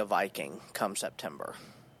going to be a Viking come September.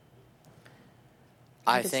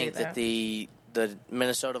 I could see think that that. the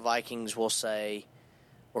Minnesota Vikings will say,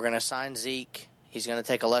 we're going to sign Zeke. He's going to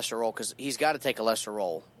take a lesser role because he's got to take a lesser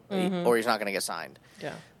role or he's not going to get signed.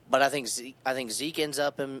 Yeah. But I think Zeke ends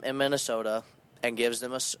up in Minnesota and gives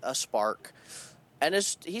them a spark. And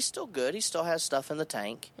he's still good. He still has stuff in the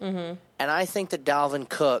tank. Mm-hmm. And I think that Dalvin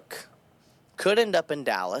Cook could end up in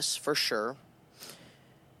Dallas for sure.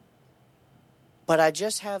 But I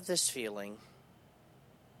just have this feeling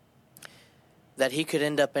that he could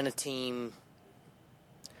end up in a team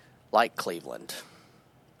like Cleveland.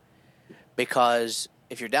 Because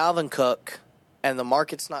if you're Dalvin Cook and the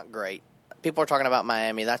market's not great, people are talking about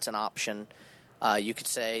Miami, that's an option. You could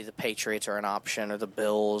say the Patriots are an option, or the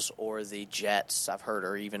Bills, or the Jets, I've heard,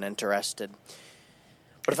 are even interested.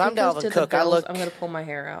 But if I'm Dalvin Cook, I look... I'm going to pull my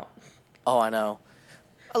hair out. Oh, I know.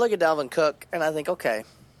 I look at Dalvin Cook, and I think, okay,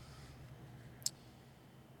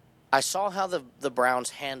 I saw how the Browns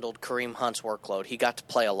handled Kareem Hunt's workload. He got to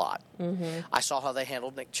play a lot. Mm-hmm. I saw how they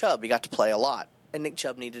handled Nick Chubb. He got to play a lot. And Nick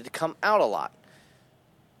Chubb needed to come out a lot.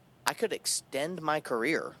 I could extend my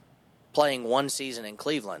career playing one season in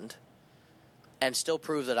Cleveland and still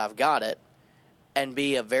prove that I've got it and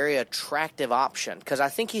be a very attractive option. Because I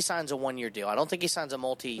think he signs a one-year deal. I don't think he signs a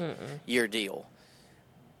multi-year deal.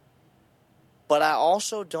 But I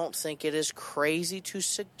also don't think it is crazy to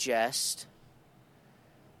suggest,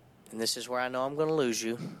 and this is where I know I'm going to lose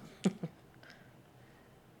you,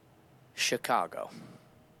 Chicago.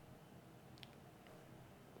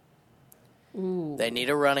 Ooh. They need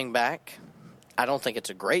a running back. I don't think it's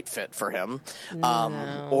a great fit for him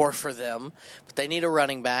or for them, but they need a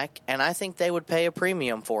running back, and I think they would pay a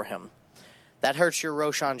premium for him. That hurts your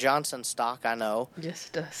Roschon Johnson stock, I know. Yes,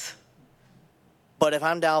 it does. But if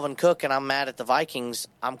I'm Dalvin Cook and I'm mad at the Vikings,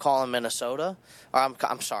 I'm calling Minnesota, or I'm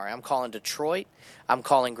calling Detroit, I'm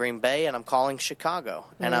calling Green Bay, and I'm calling Chicago,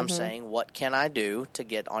 and I'm saying, what can I do to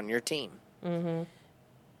get on your team? Mm-hmm.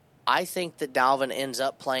 I think that Dalvin ends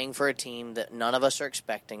up playing for a team that none of us are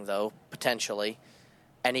expecting, though, potentially.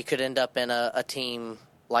 And he could end up in a team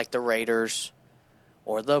like the Raiders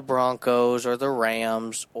or the Broncos or the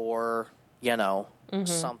Rams or,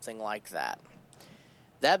 something like that.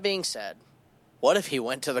 That being said, what if he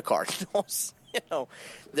went to the Cardinals?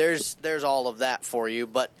 There's all of that for you,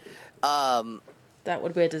 but that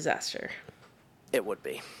would be a disaster. It would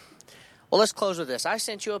be. Well, let's close with this. I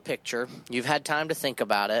sent you a picture. You've had time to think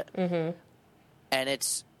about it. Mm-hmm. And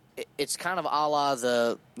it's kind of a la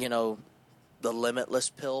the Limitless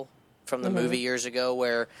pill from the movie years ago,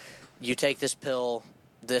 where you take this pill,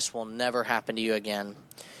 this will never happen to you again.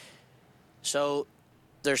 So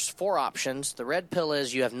there's 4 options. The red pill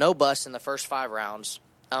is you have no busts in the first 5 rounds.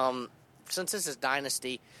 Since this is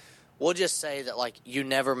Dynasty, we'll just say that you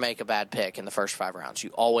never make a bad pick in the first 5 rounds.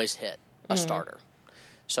 You always hit a starter.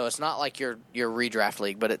 So it's not like your redraft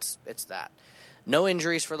league, but it's that. No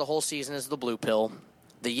injuries for the whole season is the blue pill.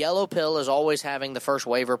 The yellow pill is always having the first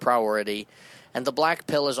waiver priority, and the black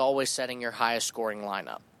pill is always setting your highest scoring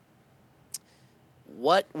lineup.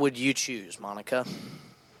 What would you choose, Monica?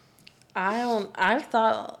 I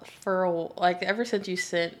thought ever since you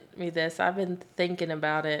sent me this, I've been thinking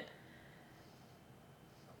about it.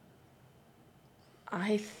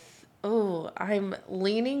 I'm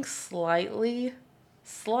leaning slightly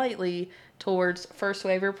towards first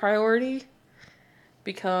waiver priority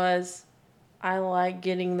because I like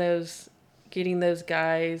getting those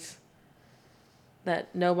guys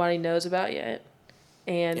that nobody knows about yet.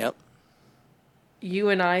 And Yep. you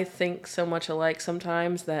and I think so much alike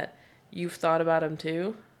sometimes that you've thought about them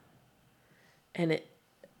too. And it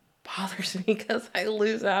bothers me because I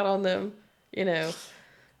lose out on them,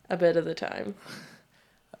 a bit of the time.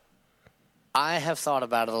 I have thought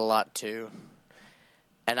about it a lot too.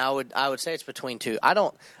 And I would say it's between two.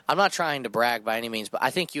 I'm not trying to brag by any means, but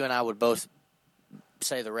I think you and I would both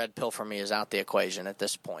say the red pill for me is out the equation at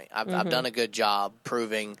this point. I've done a good job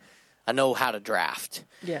proving I know how to draft.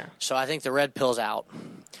 Yeah. So I think the red pill's out.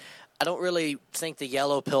 I don't really think the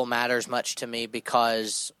yellow pill matters much to me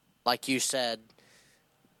because, like you said,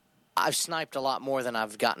 I've sniped a lot more than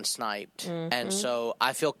I've gotten sniped. Mm-hmm. And so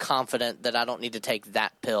I feel confident that I don't need to take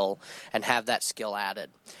that pill and have that skill added.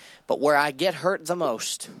 But where I get hurt the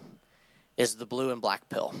most is the blue and black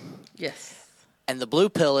pill. Yes. And the blue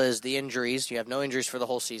pill is the injuries. You have no injuries for the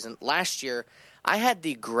whole season. Last year, I had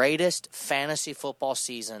the greatest fantasy football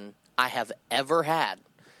season I have ever had.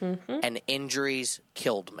 Mm-hmm. And injuries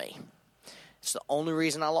killed me. It's the only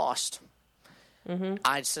reason I lost. Mm-hmm.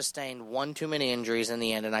 I'd sustained one too many injuries in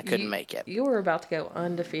the end, and I couldn't make it. You were about to go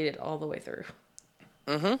undefeated all the way through.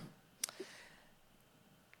 Mm-hmm.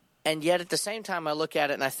 And yet, at the same time, I look at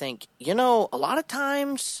it and I think, a lot of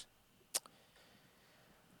times,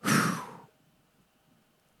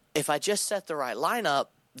 if I just set the right lineup,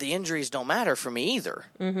 the injuries don't matter for me either.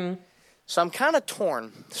 Mm-hmm. So I'm kind of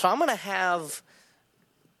torn. So I'm going to have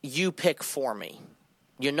you pick for me.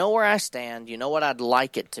 You know where I stand. You know what I'd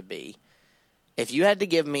like it to be. If you had to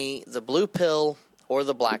give me the blue pill or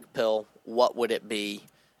the black pill, what would it be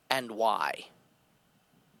and why?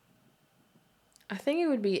 I think it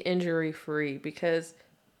would be injury-free because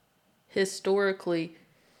historically,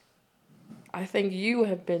 I think you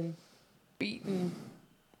have been beaten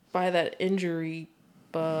by that injury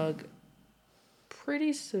bug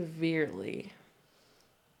pretty severely.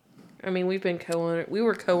 I mean, we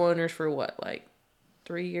were co-owners for what, like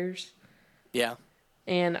 3 years? Yeah.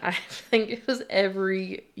 And I think it was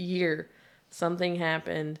every year something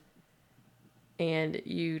happened and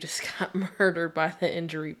you just got murdered by the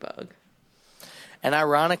injury bug. And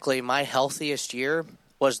ironically, my healthiest year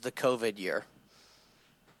was the COVID year.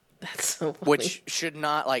 That's so funny. Which should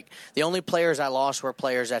not, the only players I lost were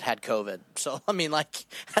players that had COVID. So, I mean,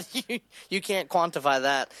 you can't quantify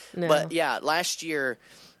that. No. But, yeah, last year,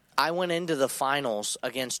 I went into the finals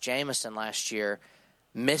against Jameson last year,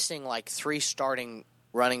 missing, 3 starting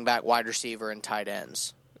running back, wide receiver, and tight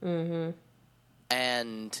ends. Mm-hmm.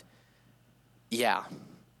 And, yeah.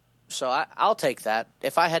 So I'll take that.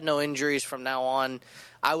 If I had no injuries from now on,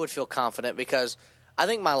 I would feel confident because I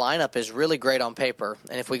think my lineup is really great on paper.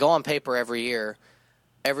 And if we go on paper every year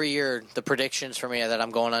the predictions for me are that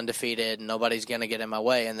I'm going undefeated and nobody's going to get in my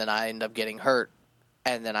way, and then I end up getting hurt,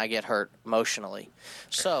 and then I get hurt emotionally.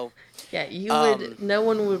 So yeah, no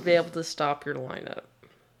one would be able to stop your lineup.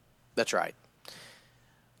 That's right.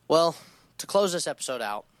 Well, to close this episode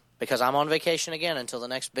out, because I'm on vacation again until the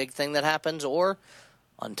next big thing that happens, or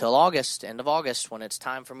until August, end of August, when it's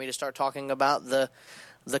time for me to start talking about the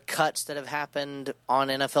cuts that have happened on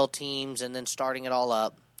NFL teams and then starting it all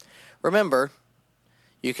up. Remember,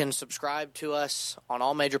 you can subscribe to us on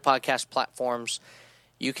all major podcast platforms.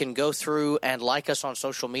 You can go through and like us on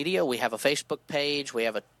social media. We have a Facebook page. We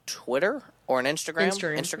have a Twitter or an Instagram.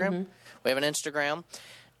 Instagram. Mm-hmm. We have an Instagram.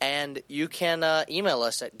 And you can email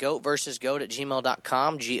us at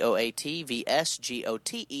goatversusgoat@gmail.com,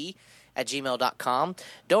 GOATVSGOTE@gmail.com.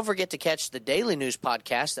 Don't forget to catch the daily news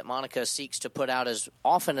podcast that Monica seeks to put out as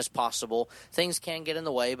often as possible. Things can get in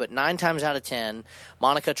the way, but 9 times out of 10,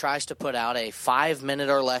 Monica tries to put out a 5-minute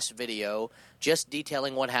or less video just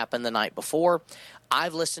detailing what happened the night before.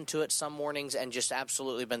 I've listened to it some mornings and just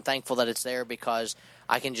absolutely been thankful that it's there because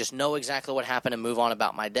I can just know exactly what happened and move on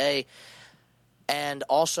about my day. And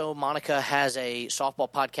also, Monica has a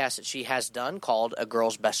softball podcast that she has done called A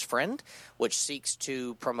Girl's Best Friend, which seeks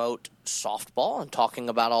to promote softball and talking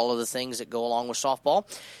about all of the things that go along with softball.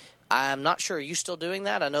 I'm not sure. Are you still doing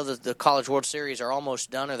that? I know that the College World Series are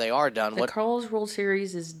almost done, or they are done. The College World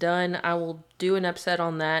Series is done. I will do an episode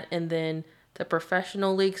on that, and then the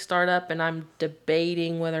professional leagues start up, and I'm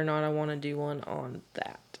debating whether or not I want to do one on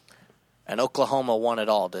that. And Oklahoma won it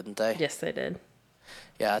all, didn't they? Yes, they did.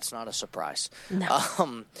 Yeah, it's not a surprise.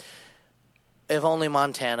 No. If only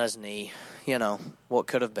Montana's knee, what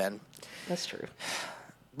could have been. That's true.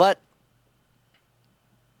 But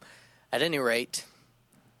at any rate,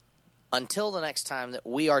 until the next time that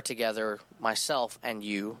we are together, myself and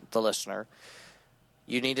you, the listener,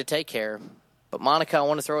 you need to take care. But Monica, I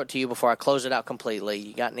want to throw it to you before I close it out completely.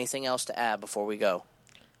 You got anything else to add before we go?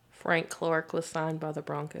 Frank Clark was signed by the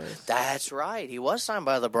Broncos. That's right. He was signed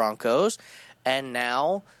by the Broncos, and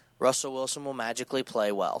now Russell Wilson will magically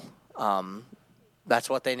play well. That's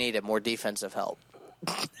what they needed, more defensive help.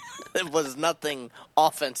 It was nothing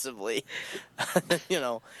offensively.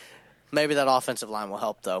 Maybe that offensive line will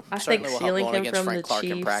help, though. I Certainly think will help stealing going him against from Frank the Clark in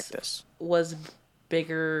Chiefs practice. was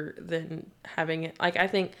bigger than having it. Like, I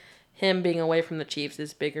think him being away from the Chiefs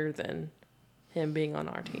is bigger than him being on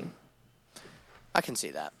our team. I can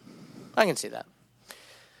see that.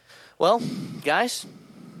 Well, guys,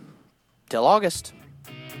 till August,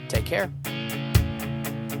 take care.